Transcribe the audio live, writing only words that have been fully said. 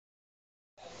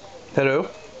Hello.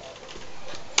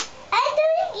 I'm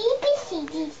doing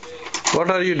ABCDs. What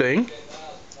are you doing?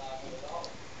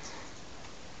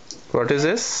 What is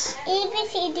this? A B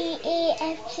C D E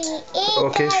F G H.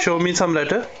 Okay, show me some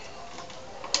letter.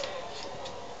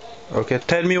 Okay,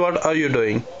 tell me what are you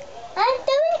doing? I'm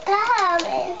doing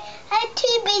kamran. I'm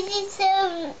too busy,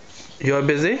 so You are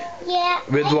busy? yeah.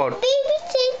 With what?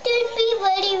 BBC, don't be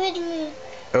worried with me.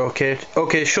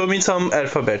 Okay, show me some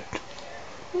alphabet.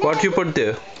 What you put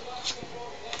there?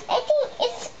 I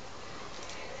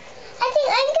think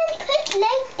I'm gonna put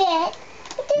like that.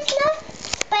 It is not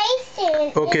spicy.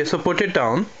 Okay, so put it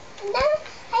down. No,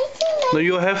 I think No,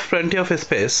 you have plenty of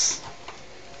space.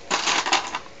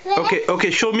 like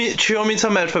Okay, show me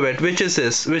some alphabet. Which is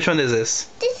this? Which one is this?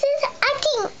 this is I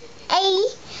think A.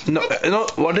 No,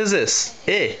 what is this?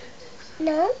 A.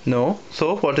 No, No.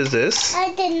 So what is this?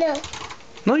 I don't know.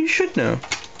 No, you should know.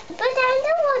 But I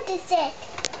know what is it.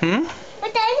 Hmm?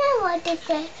 But I know what is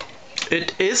it.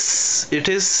 It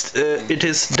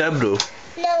is W.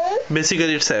 No.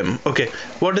 Basically it's M. Okay.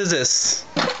 What is this?